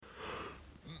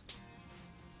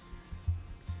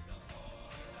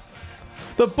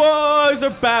The boys are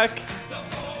back,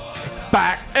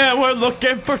 and we're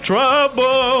looking for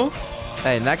trouble.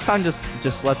 Hey, next time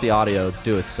just let the audio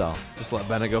do itself. Just let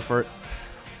Bennett go for it.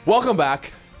 Welcome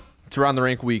back to Around the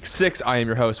Rink Week 6. I am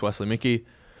your host, Wesley Mickey.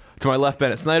 To my left,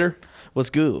 Bennett Snyder.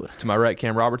 What's good? To my right,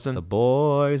 Cam Robertson. The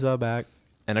boys are back.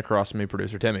 And across from me,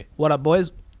 producer Timmy. What up,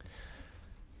 boys?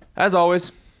 As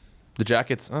always, the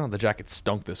Jackets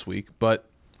stunk this week, but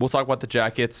we'll talk about the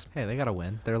Jackets. Hey, they got to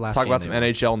win. Their last Talk game about some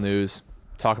NHL news.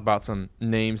 Talk about some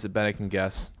names that Bennett can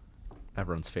guess.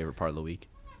 Everyone's favorite part of the week.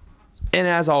 And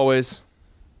as always,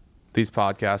 these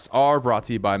podcasts are brought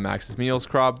to you by Max's Meals.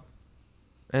 Krob,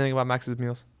 anything about Max's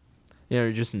Meals? Yeah,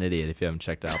 you're just an idiot if you haven't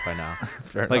checked it out by now.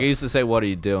 That's fair Like enough. I used to say, what are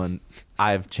you doing?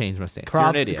 I've changed my stance. You're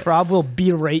an idiot. Krob will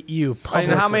berate you. I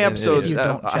mean, how many episodes? You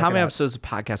don't check How many it out. episodes of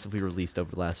podcasts have we released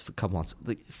over the last couple months?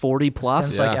 Like 40 plus.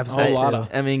 Since, Yeah. like, episode A two. lot of.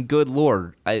 I mean, good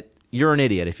lord. You're an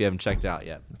idiot if you haven't checked it out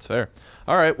yet. That's fair.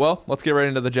 All right, well, let's get right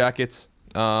into the Jackets.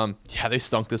 Yeah, they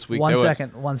stunk this week. One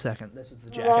second. This is the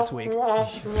Jackets week.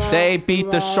 They beat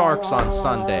the Sharks on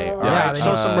Sunday. All Yeah, right, they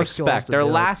show need some 6 goals respect. to Their do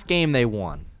it. last game they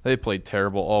won. They played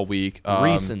terrible all week.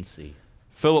 Recency.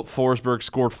 Philip Forsberg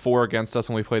scored 4 against us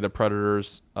when we played the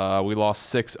Predators. We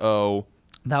lost 6-0.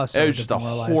 That was so It was just a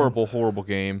demoralizing. horrible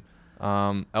game.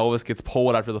 Elvis gets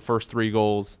pulled after the first 3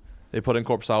 goals. They put in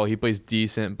Korpisalo. He plays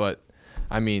decent, but,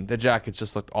 I mean, the Jackets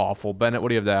just looked awful. Bennett, what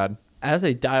do you have to add? As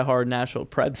a diehard Nashville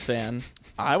Preds fan,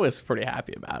 I was pretty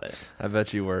happy about it. I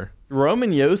bet you were.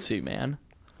 Roman Josi, man.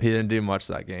 He didn't do much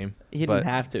that game. He but didn't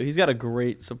have to. He's got a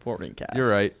great supporting cast. You're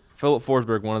right. Philip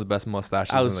Forsberg, one of the best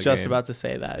mustaches I in was the just game. about to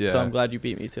say that, Yeah. so I'm glad you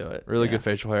beat me to it. Really Yeah. good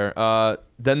facial hair.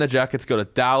 Then the Jackets go to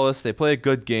Dallas. They play a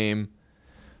good game.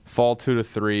 Fall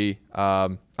 2-3.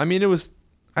 I mean,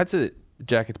 I'd say the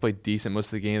Jackets played decent most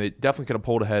of the game. They definitely could have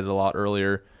pulled ahead a lot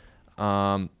earlier.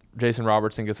 Jason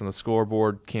Robertson gets on the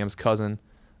scoreboard. Cam's cousin.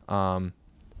 Boone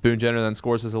Jenner then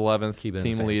scores his 11th, Keep it in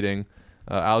team fame. leading.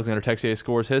 Alexander Texier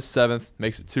scores his 7th,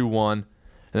 makes it 2-1.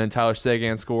 And then Tyler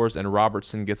Seguin scores, and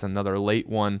Robertson gets another late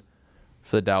one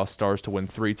for the Dallas Stars to win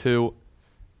 3-2.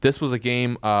 This was a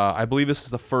game, I believe this is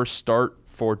the first start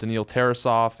for Daniil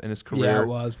Tarasov in his career. Yeah, it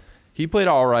was. He played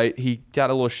all right. He got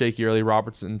a little shaky early.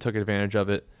 Robertson took advantage of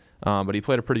it, but he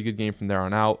played a pretty good game from there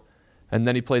on out. And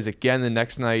then he plays again the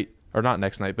next night, or not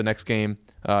next night, but next game.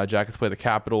 Jackets play the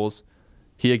Capitals.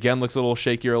 He again looks a little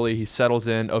shaky early. He settles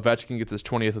in. Ovechkin gets his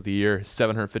 20th of the year, his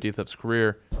 750th of his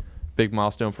career. Big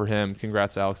milestone for him.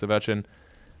 Congrats to Alex Ovechkin.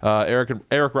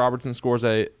 Eric Robinson scores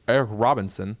a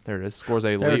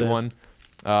late one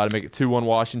to make it 2-1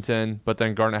 Washington, but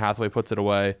then Garnet Hathaway puts it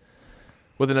away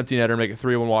with an empty netter, make it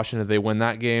 3-1 Washington. They win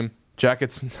that game.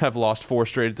 Jackets have lost 4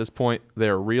 straight at this point. They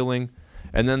are reeling,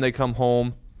 and then they come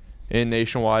home in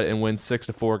Nationwide and win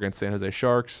 6-4 against San Jose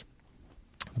Sharks.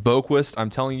 Boquist, I'm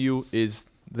telling you, is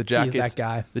the Jackets. He's that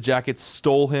guy. The Jackets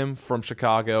stole him from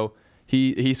Chicago.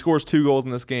 He scores 2 goals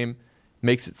in this game,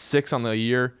 makes it 6 on the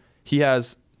year. He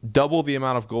has double the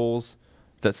amount of goals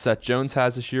that Seth Jones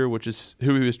has this year, which is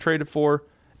who he was traded for.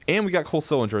 And we got Cole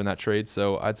Sillinger in that trade,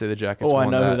 so I'd say the Jackets won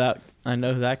that. I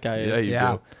know who that guy Yeah, is. you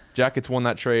Yeah. do. Jackets won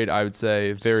that trade, I would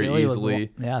say, very Silly was the easily.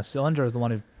 one- Sillinger is the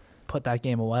one who put that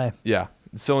game away. Yeah,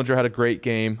 Sillinger had a great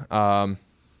game.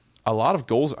 A lot of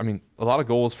goals. I mean, a lot of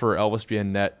goals for Elvis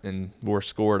being net and were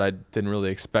scored. I didn't really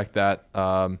expect that.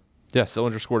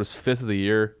 Sillinger scored his 5th of the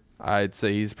year. I'd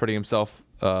say he's putting himself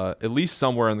at least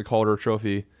somewhere in the Calder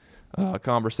Trophy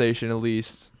conversation, at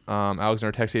least.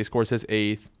 Alexander Texier scores his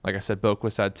 8th. Like I said,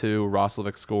 Boquist had 2.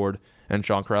 Roslovic scored, and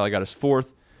Sean Corrali got his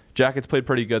 4th. Jackets played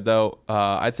pretty good, though.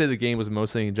 I'd say the game was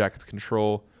mostly in Jackets'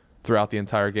 control throughout the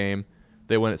entire game.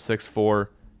 They win at 6-4.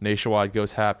 Nationwide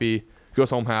goes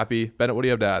home happy. Bennett, what do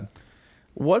you have to add?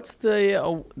 What's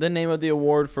the name of the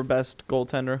award for best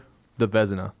goaltender? The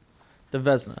Vezina. The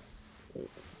Vezina.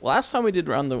 Last time we did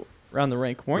round the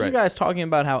rink, weren't you Right. guys talking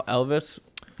about how Elvis?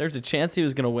 There's a chance he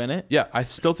was going to win it. Yeah, I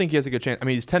still think he has a good chance. I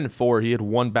mean, he's 10-4. He had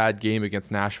one bad game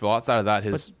against Nashville. Outside of that,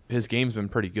 his game's been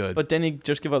pretty good. But then he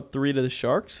just give up 3 to the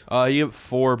Sharks. He gave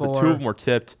 4, but 2 of them were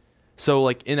tipped. So,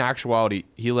 like, in actuality,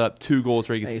 he let up 2 goals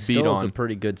where he He gets beat still has a on.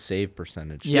 pretty good save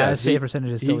percentage. Yeah, Yeah, his save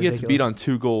percentage is still He gets ridiculous. beat on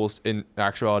 2 goals in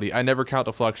actuality. I never count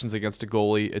deflections against a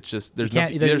goalie. It's just there's You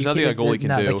can't- nothing a goalie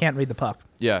can do. They can't read the puck.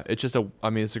 Yeah, it's just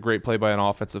it's a great play by an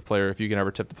offensive player if you can ever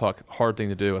tip the puck. Hard thing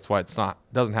to do. That's why it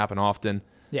doesn't happen often.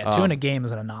 Yeah, 2 in a game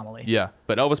is an anomaly. Yeah,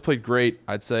 but Elvis played great,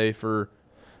 I'd say, for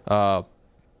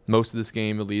most of this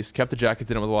game at least. Kept the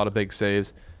Jackets in it with a lot of big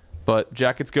saves. But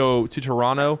Jackets go to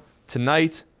Toronto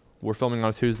tonight. We're filming on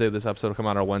a Tuesday. This episode will come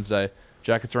out on a Wednesday.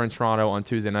 Jackets are in Toronto on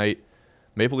Tuesday night.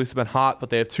 Maple Leafs have been hot, but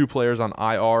they have 2 players on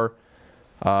IR.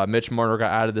 Mitch Marner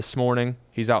got added this morning.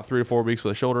 He's out 3 to 4 weeks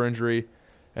with a shoulder injury.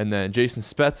 And then Jason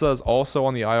Spezza is also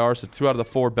on the IR. So 2 out of the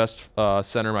 4 best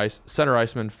center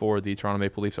icemen for the Toronto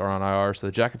Maple Leafs are on IR. So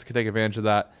the Jackets can take advantage of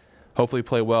that. Hopefully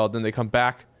play well. Then they come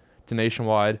back to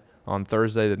Nationwide on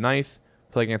Thursday the 9th.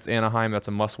 Play against Anaheim. That's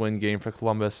a must-win game for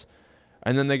Columbus.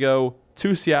 And then they go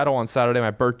to Seattle on Saturday, my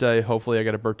birthday. Hopefully I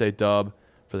get a birthday dub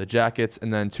for the Jackets.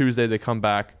 And then Tuesday they come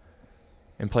back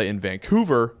and play in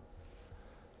Vancouver.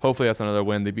 Hopefully that's another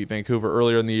win. They beat Vancouver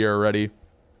earlier in the year already.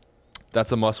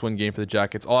 That's a must-win game for the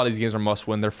Jackets. A lot of these games are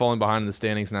must-win. They're falling behind in the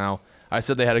standings now. I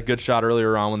said they had a good shot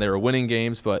earlier on when they were winning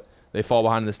games, but they fall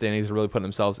behind in the standings. They're really putting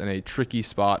themselves in a tricky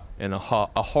spot in a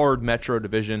hard Metro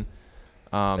division.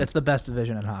 It's the best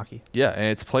division in hockey. Yeah, and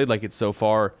it's played like it so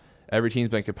far. Every team's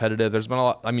been competitive. There's been a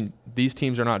lot. I mean, these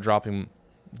teams are not dropping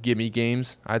gimme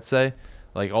games, I'd say.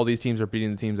 Like, all these teams are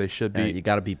beating the teams they should beat. You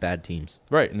got to beat bad teams.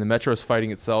 Right, and the Metro is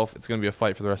fighting itself. It's going to be a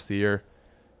fight for the rest of the year.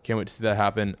 Can't wait to see that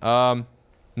happen.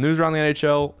 News around the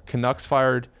NHL. Canucks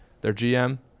fired their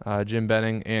GM, Jim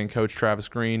Benning, and coach Travis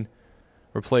Green,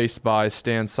 replaced by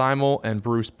Stan Simel and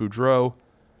Bruce Boudreau.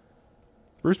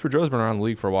 Bruce Boudreau's been around the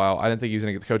league for a while. I didn't think he was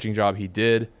going to get the coaching job. He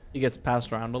did. He gets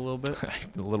passed around a little bit.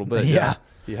 A little bit, Yeah.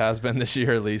 He has been this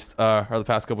year at least, or the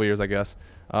past couple of years, I guess.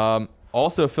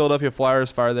 Also, Philadelphia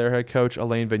Flyers fired their head coach,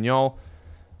 Alain Vigneault.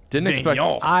 Didn't expect.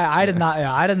 I did not.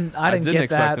 Yeah, I didn't didn't get expect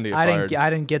that. him to get I fired.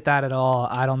 didn't get that at all.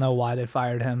 I don't know why they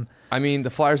fired him. I mean, the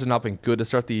Flyers have not been good to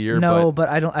start the year. No, but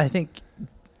I don't. I think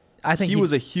he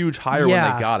was a huge hire when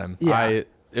Yeah, they got him. yeah.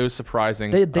 It was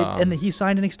surprising. and he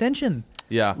signed an extension.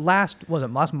 Yeah. Last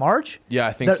March? Yeah,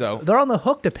 I think so. They're on the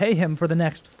hook to pay him for the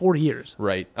next 4 years.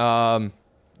 Right.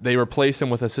 They replaced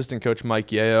him with assistant coach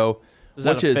Mike Yeo. Is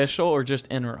that official or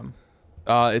just interim?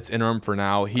 It's interim for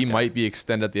now. He might be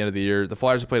extended at the end of the year. The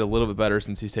Flyers have played a little bit better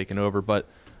since he's taken over, but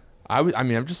I'm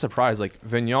just surprised. Like,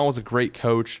 Vigneault was a great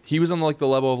coach. He was on like the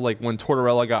level of like when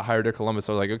Tortorella got hired at Columbus.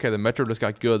 I was like, okay, the Metro just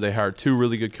got good. They hired 2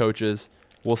 really good coaches.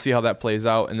 We'll see how that plays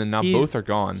out. And then now both are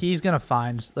gone. He's gonna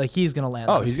land.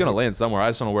 Oh, he's gonna land somewhere. I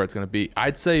just don't know where it's gonna be.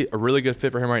 I'd say a really good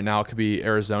fit for him right now could be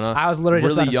Arizona. I was literally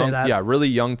just about to say that. Yeah, really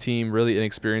young team, really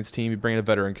inexperienced team. You bring in a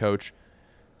veteran coach,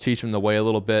 teach him the way a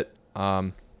little bit.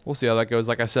 We'll see how that goes.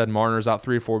 Like I said, Marner's out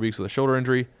 3 or 4 weeks with a shoulder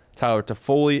injury. Tyler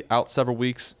Toffoli out several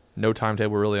weeks. No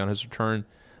timetable really on his return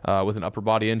with an upper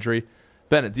body injury.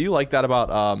 Bennett, do you like that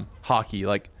about hockey?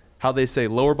 Like how they say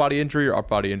lower body injury or upper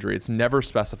body injury? It's never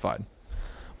specified.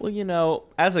 Well,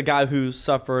 as a guy who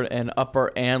suffered an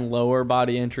upper and lower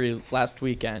body injury last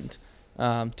weekend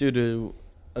due to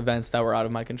events that were out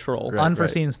of my control. Right.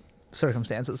 Unforeseen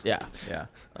circumstances. Yeah.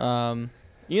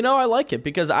 I like it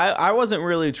because I wasn't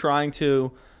really trying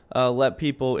to let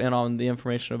people in on the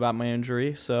information about my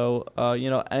injury. So,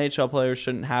 NHL players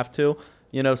shouldn't have to.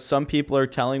 Some people are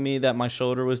telling me that my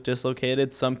shoulder was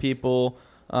dislocated. Some people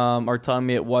are telling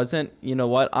me it wasn't. You know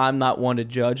what? I'm not one to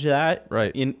judge that.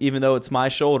 Right. Even though it's my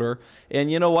shoulder.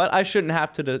 And you know what? I shouldn't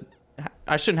have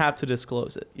to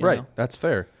disclose it. You Right. know? That's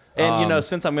fair. And,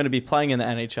 since I'm going to be playing in the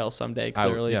NHL someday,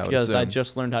 clearly, I would because I assume.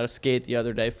 just learned how to skate the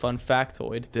other day. Fun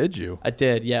factoid. Did you? I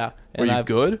did, yeah. Were you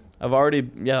good? I've already,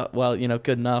 good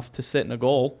enough to sit in a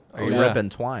goal. Are you yeah. ripping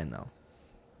twine, though?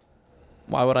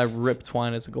 Why would I rip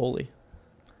twine as a goalie?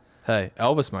 Hey,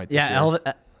 Elvis might. Yeah,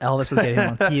 Elvis is getting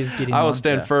one. He is getting I will one.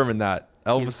 stand firm in that.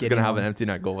 Elvis is getting going to have one. an empty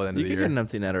net goal at the end You of the could year. get an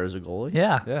empty netter as a goalie.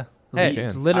 Yeah. Yeah. Hey, You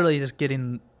It's can. literally just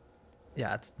getting.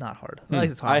 Yeah, it's not hard.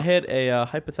 I hit a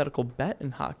hypothetical bet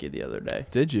in hockey the other day.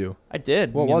 Did you? I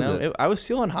did. What was it? I was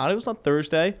feeling hot. It was on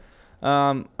Thursday.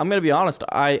 I'm going to be honest.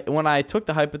 When I took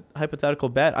the hypothetical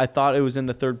bet, I thought it was in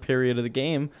the third period of the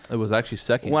game. It was actually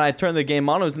second. When I turned the game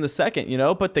on, it was in the second,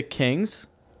 but the Kings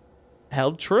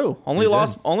held true. Only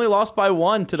They lost by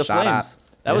 1 to the Shout Flames.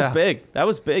 out. Yeah. That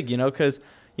was big, because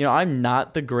I'm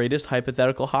not the greatest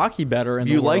hypothetical hockey bettor in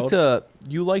the you world.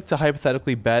 like to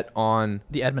hypothetically bet on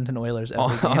The Edmonton Oilers.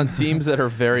 every game. on teams that are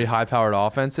very high-powered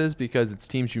offenses because it's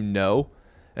teams and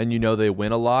they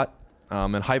win a lot.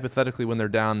 And hypothetically, when they're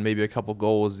down maybe a couple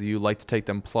goals, you like to take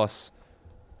them plus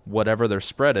whatever their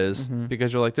spread is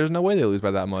because you're like, there's no way they lose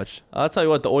by that much. I'll tell you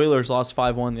what, the Oilers lost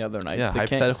 5-1 the other night. Yeah,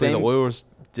 hypothetically, the Oilers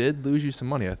did lose you some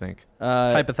money, I think.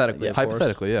 Hypothetically, yeah, of course.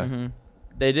 Hypothetically, yeah.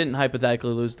 They didn't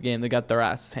hypothetically lose the game. They got their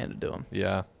asses handed to them.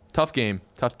 Yeah. Tough game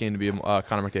to be a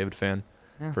Connor McDavid fan,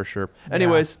 for sure.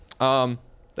 Anyways,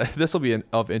 this will be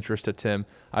of interest to Tim.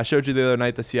 I showed you the other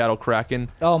night the Seattle Kraken.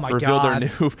 Oh my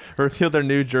God. revealed their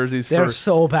new jerseys They're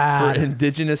so bad. for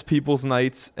Indigenous Peoples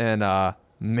Nights, and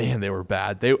man, they were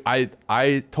bad.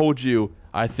 I told you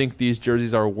I think these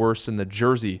jerseys are worse than the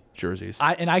Jersey jerseys.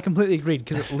 I completely agreed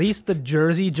because at least the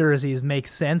Jersey jerseys make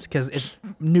sense because it's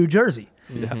New Jersey.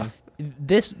 Yeah.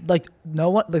 this like no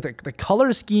one like the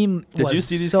color scheme Did was you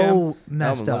see these, so Cam? I'm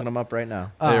messed looking up. them up right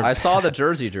now. They're I saw the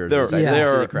jerseys. They're, I didn't see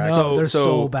Yeah. the crack. No, they're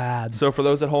so bad. So for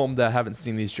those at home that haven't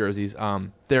seen these jerseys,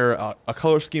 they're a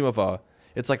color scheme of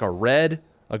it's like a red,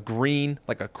 a green,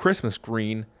 like a Christmas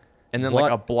green, and then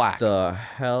like a black. The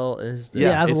hell is this?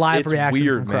 Yeah, that's a live it's reaction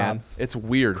weird, from man. Krob. It's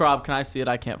weird. Krob, can I see it?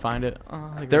 I can't find it. Oh,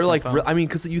 I They're guess like, my phone. I mean,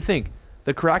 because you think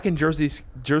the Kraken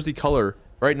jersey color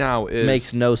right now is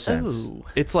Makes no sense. Ooh.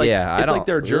 It's like Yeah, I it's like don't-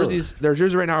 their jerseys. Their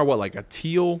jerseys right now are what, like a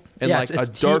teal and yeah, like it's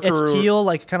a darker it's teal,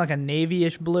 like kind of like a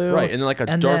navy-ish blue. right, and then like a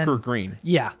and darker then- green.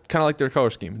 Yeah, Kind of like their color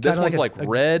scheme. This Kinda one's like like a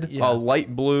red, yeah. a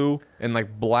light blue, and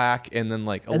like black, and then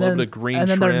like a and little then bit of green and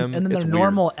then trim. and then It's their weird.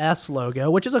 normal S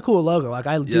logo, which is a cool logo. Like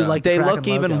I do Yeah. like. The They Kraken look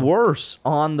even logo. worse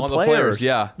on the players.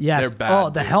 Yeah, Yes. they're bad. Oh,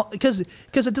 the dude. hell, because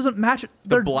it doesn't match. The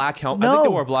They're- black helmet. No, I think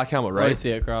they wore a black helmet, Let me right? see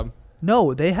it, Krob.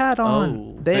 no, they had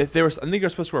on. Oh. They were. I think they're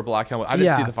supposed to wear a black helmet. I didn't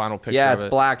Yeah. see the final picture. Yeah, of it's it,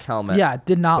 black helmet. Yeah, it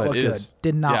did not but look it good. is-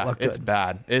 Did not yeah, look good. it's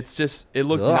bad. It's just it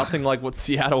looked Ugh. nothing like what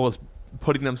Seattle was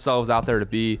putting themselves out there to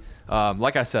be.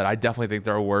 Like I said, I definitely think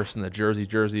they're worse than the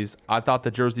jerseys. I thought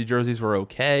the jerseys were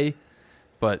okay,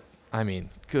 but I mean,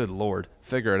 good lord,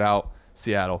 figure it out,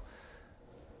 Seattle.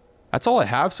 That's all I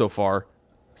have so far.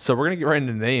 So we're gonna get right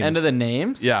into names. End of the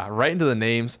names? Yeah, right into the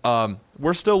names.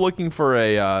 We're still looking for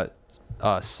a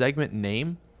segment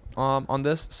name on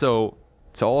this. So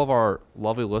to all of our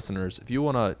lovely listeners, if you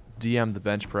want to DM the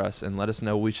Bench Press and let us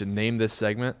know we should name this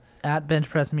segment, At Bench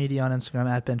Press Media on Instagram,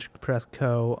 at Bench Press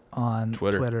Co on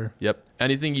Twitter. Yep.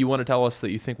 Anything you want to tell us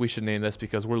that you think we should name this,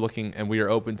 because we're looking and we are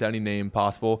open to any name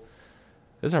possible.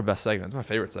 This is our best segment. It's my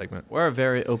favorite segment. We're a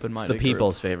very It's open-minded the group.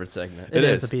 people's favorite segment. It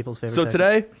is the people's favorite. So segment.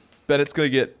 today, Bennett's going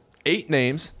to get 8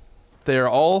 names. They are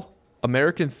all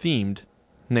American themed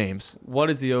names. What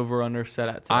is the over-under set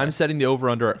at today? I'm setting the over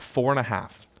under at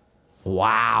 4.5.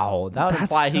 Wow, that would That's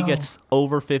imply he so- gets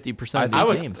over 50% of I these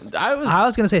was, games. I was, I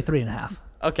was gonna say 3.5.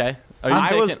 okay. Are you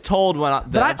I was taking- told when the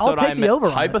But I'll episode take I the met- over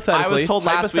on it. Hypothetically, I was told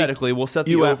last week we'll set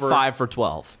the you went over. 5 for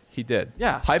 12. He did.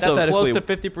 Yeah, that's Hypothetically, close to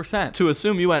 50%. To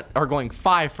assume you are going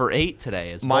 5 for 8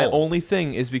 today is my bold. only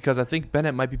thing is because I think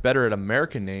Bennett might be better at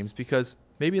American names because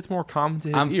maybe it's more common to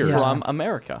his I'm ears. from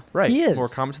America. Right. He is. More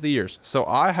common to the ears. So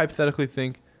I hypothetically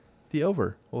think the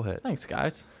over will hit. Thanks,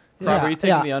 guys. Yeah, Rob, are you taking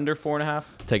yeah. the under 4.5?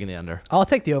 taking the under. I'll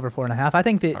take the over 4.5. I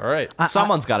think that. All right.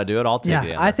 Someone's got to do it. I'll take the Yeah,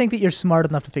 under. I think that you're smart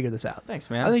enough to figure this out. Thanks,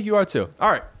 man. I think you are too. All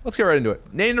right. Let's get right into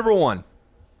it. Name number 1,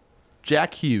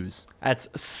 Jack Hughes. That's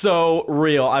so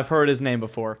real. I've heard his name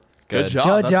before. Good Good. job.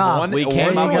 Good That's job. one- we one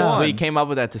came by up one. with, we came up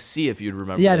with that to see if you'd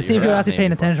remember. Yeah, that to see if heard you're his actually name paying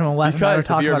before. attention when Wes and I were Because if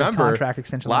talking you about a remember, contract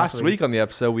extension last week on the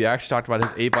episode, we actually talked about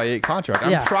his 8x8 contract. I'm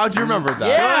Yeah. proud you remembered that.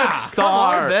 Yeah, Good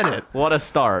start. Come on, Bennett. What a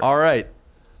start. All right.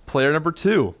 Player number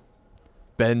 2,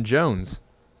 Ben Jones.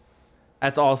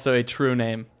 That's also a true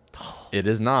name. It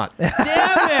is not. Damn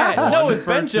it! No, it's for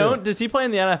Ben two. Jones. Does he play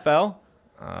in the NFL?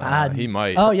 He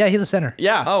might. Oh yeah, he's a center.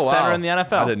 Yeah. Oh, wow. Center in the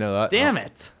NFL. I didn't know that. Damn Oh.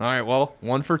 it. All right, well,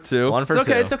 1 for 2. 1 for it's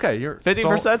okay, 2. It's okay. You're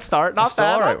 50% start. We're Not still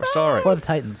bad. all right. not We're still all For right. the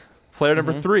Titans. Player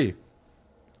number 3,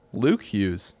 Luke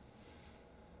Hughes.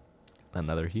 bad.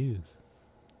 Another Hughes.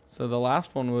 So the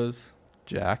last one was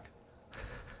Jack.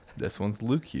 This one's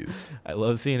Luke Hughes. I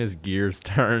love seeing his gears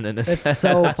turn in his head. It's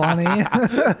so funny.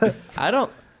 I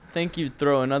don't think you'd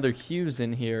throw another Hughes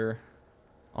in here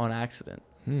on accident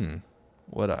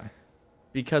Would I?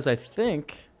 because I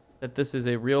think that this is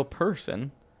a real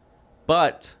person,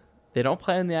 but they don't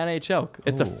play in the NHL.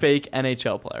 It's a Oh. fake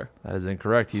NHL player. That is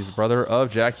incorrect. He's the brother of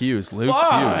Jack Hughes. Luke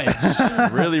Fudge.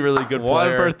 Hughes. Really, really good 1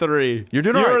 player. for 3. You're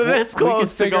doing You all right. were this We can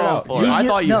close to figure it going out. for Yeah, it. I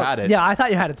thought you no, had it. Yeah, I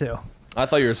thought you had it too. I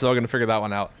thought you were still going to figure that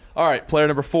one out. All right, player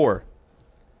number 4,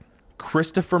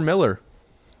 Christopher Miller.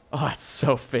 Oh, it's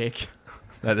so fake.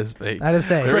 That is fake. That is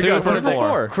fake. Christopher for 4.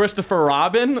 Miller. Christopher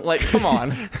Robin? Like, come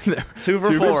on. 2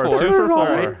 for 4. 2 for 4. All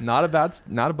right, not a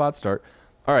bad start.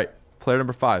 All right, player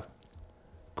number 5,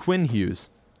 Quinn Hughes.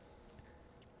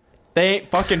 They ain't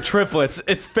fucking triplets.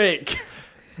 It's fake.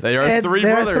 They are And 3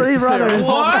 they're brothers. 3 brothers. They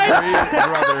are What? 3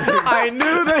 brothers. I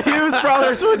knew the Hughes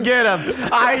brothers would get him.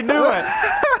 I knew it.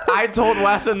 I told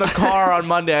Wes in the car on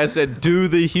Monday, I said, do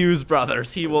the Hughes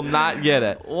brothers. He will not get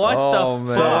it. What Oh, the man.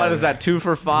 So what is that, 2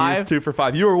 for He 5? is 2 for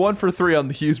 5. You were 1 for 3 on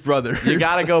the Hughes brothers. You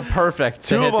got to go perfect. to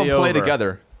 2 of hit them the play over.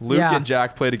 together. Luke Yeah. and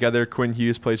Jack play together. Quinn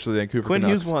Hughes plays for the Vancouver Quinn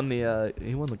Canucks. Hughes won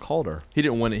the Calder. He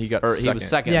didn't win it. He got Or second. he was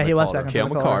second. Yeah, in he the was Calder. second. Cale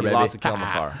for the McCarr, Calder. baby. He lost to Cale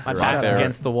McCarr. My Right back's there.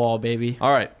 against the wall, baby.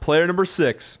 All right, player number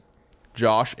 6,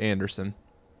 Josh Anderson.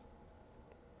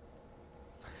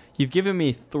 You've given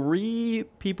me 3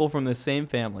 people from the same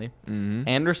family. Mm-hmm.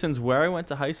 Anderson's where I went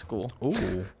to high school.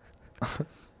 Ooh.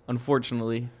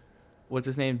 Unfortunately. What's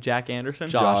his name? Jack Anderson?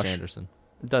 Josh. Anderson.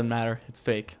 It doesn't matter. It's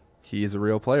fake. He is a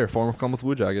real player, former Columbus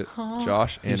Blue Jacket,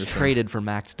 Josh He's Anderson. traded for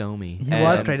Max Domi. He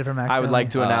was traded for Max I would Domi. like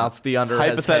to announce the under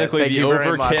hypothetically, has hit. the Thank you very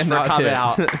over much for cannot coming hit.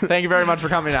 out. Thank you very much for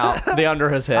coming out. The under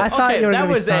has hit. I thought you were that gonna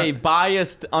be was a smart.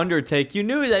 biased undertake. You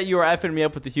knew that you were effing me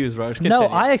up with the Hughes brothers. No,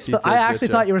 Continue. I actually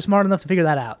thought you were smart enough to figure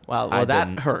that out. Well, I that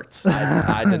didn't. hurts.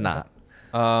 I did not.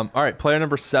 All right, player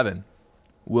number 7,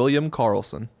 William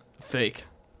Carlson. Fake.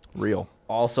 Real.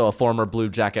 Also a former Blue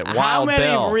Jacket. How Wild many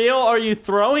Bill. real are you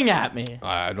throwing at me?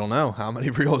 I don't know. How many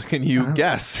real can you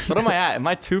guess? What am I at? Am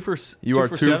I 2 for? You are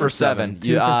 2 for 7.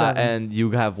 Two for seven. And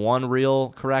you have 1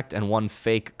 real correct and 1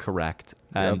 fake correct,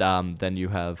 and then you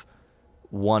have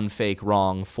 1 fake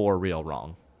wrong, 4 real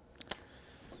wrong.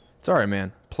 It's all right,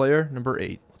 man. Player number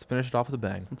 8. Let's finish it off with a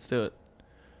bang. Let's do it.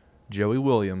 Joey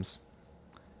Williams.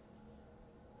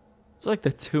 It's like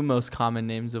the 2 most common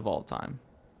names of all time.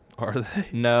 Are they?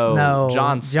 No,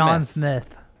 John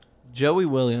Smith. Joey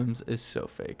Williams is so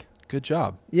fake. Good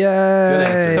job. Yeah. Good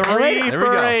answer. 3 There we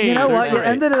for go. 8. You know what? You Great.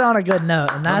 ended it on a good note,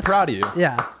 and I'm that's proud of you.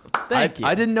 Yeah. Thank you.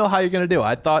 I didn't know how you're gonna do it.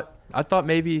 I thought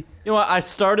maybe. You know what? I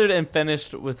started and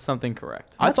finished with something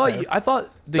correct. I thought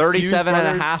the Hughes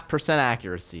 37.5% brothers-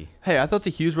 accuracy. Hey, I thought the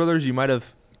Hughes brothers you might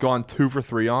have gone 2 for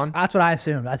 3 on. That's what I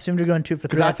assumed. I assumed you're going 2 for 3.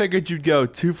 Because I figured you'd go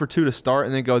 2 for 2 to start,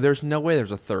 and then go. There's no way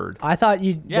there's a third. I thought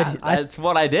you'd. Yeah, that's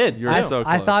what I did. You're too. so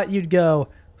I close. thought you'd go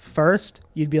first.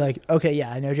 You'd be like, okay,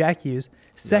 yeah, I know Jack Hughes.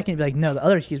 Second, you'd be like, no, the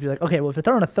other Hughes. Be like, okay, well, if you're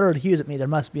throwing a third Hughes at me, there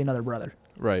must be another brother.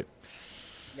 Right.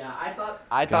 Yeah, I thought.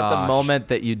 I thought the Gosh. moment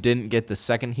that you didn't get the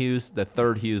second Hughes, the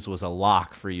third Hughes was a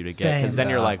lock for you to get. Because Same. then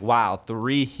you're Yeah. like, wow,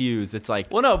 3 Hughes. It's like,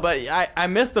 Well, no, but I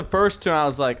missed the first 2, and I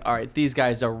was like, all right, these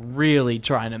guys are really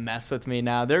trying to mess with me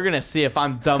now. They're gonna see if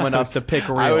I'm dumb enough to pick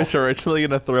real. I was originally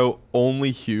gonna throw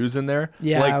only Hughes in there.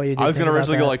 Yeah, like, we did I was think gonna about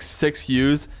originally go that. like 6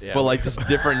 Hughes, Yeah, but we- like just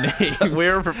different names. we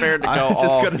were prepared to go I was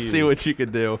just all gonna see Hughes. what you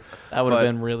could do. That would have but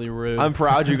been really rude. I'm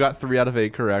proud you got 3 out of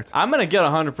 8 correct. I'm gonna get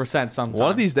 100% sometime.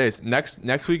 One of these days, next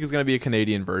week is gonna be a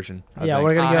Canadian version. I Yeah, think.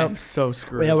 we're gonna go. I'm so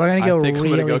screwed. Yeah, we're gonna go I think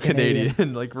really I'm gonna go Canadian.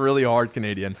 Canadian, like really hard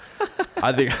Canadian.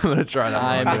 I think I'm gonna try that.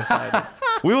 I'm one. excited.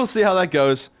 We will see how that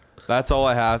goes. That's all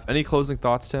I have. Any closing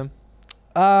thoughts, Tim?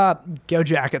 Go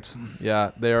Jackets.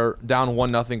 Yeah, they're down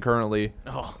 1-0 currently.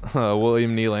 Oh.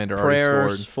 William Nylander already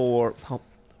prayers scored.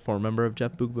 for a member of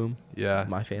Jeff Book Boom, Yeah,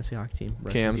 my fantasy hockey team.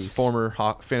 Rest in Cam's peace. former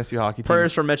fantasy hockey team.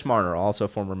 Prayers for Mitch Marner, also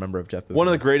former member of Jeff Book One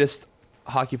of Boom. the greatest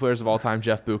hockey players of all time,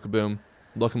 Jeff Bukaboom.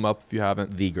 Look him up if you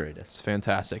haven't. The greatest. It's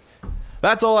fantastic.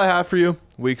 That's all I have for you.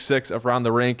 Week 6 of Round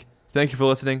the Rink. Thank you for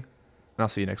listening, and I'll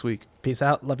see you next week. Peace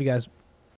out. Love you guys.